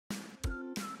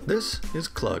This is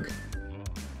Clug.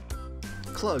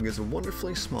 Clug is a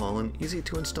wonderfully small and easy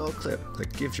to install clip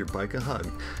that gives your bike a hug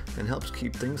and helps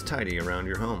keep things tidy around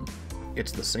your home.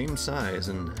 It's the same size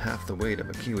and half the weight of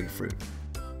a kiwi fruit.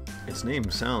 Its name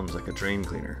sounds like a drain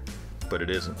cleaner, but it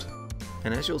isn't.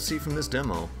 And as you'll see from this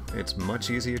demo, it's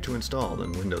much easier to install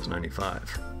than Windows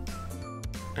 95.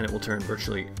 And it will turn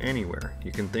virtually anywhere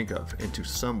you can think of into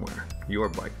somewhere your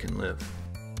bike can live.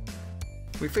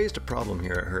 We faced a problem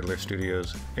here at Hurdler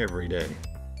Studios every day.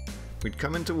 We'd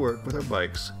come into work with our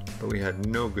bikes, but we had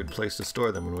no good place to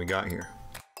store them when we got here.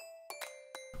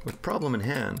 With problem in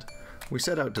hand, we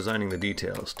set out designing the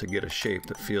details to get a shape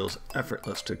that feels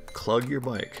effortless to clug your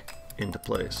bike into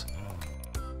place.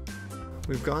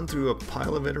 We've gone through a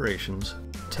pile of iterations,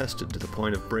 tested to the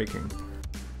point of breaking,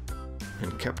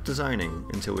 and kept designing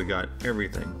until we got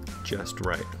everything just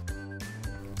right.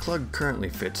 Clug currently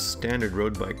fits standard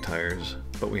road bike tires,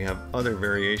 but we have other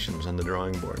variations on the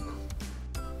drawing board.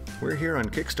 We're here on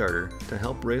Kickstarter to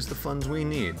help raise the funds we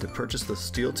need to purchase the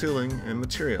steel tooling and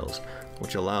materials,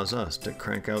 which allows us to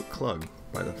crank out Clug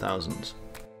by the thousands.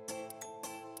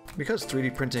 Because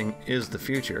 3D printing is the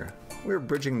future, we're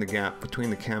bridging the gap between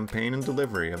the campaign and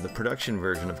delivery of the production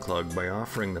version of Clug by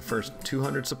offering the first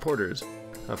 200 supporters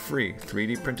a free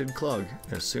 3D printed Clug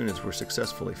as soon as we're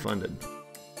successfully funded.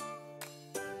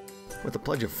 With a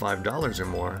pledge of $5 or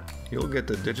more, you'll get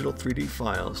the digital 3D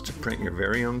files to print your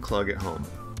very own Clug at home.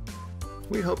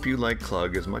 We hope you like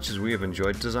Clug as much as we have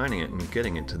enjoyed designing it and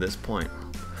getting it to this point.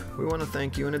 We want to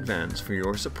thank you in advance for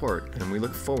your support, and we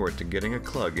look forward to getting a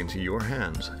Clug into your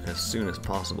hands as soon as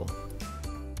possible.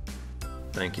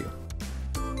 Thank you.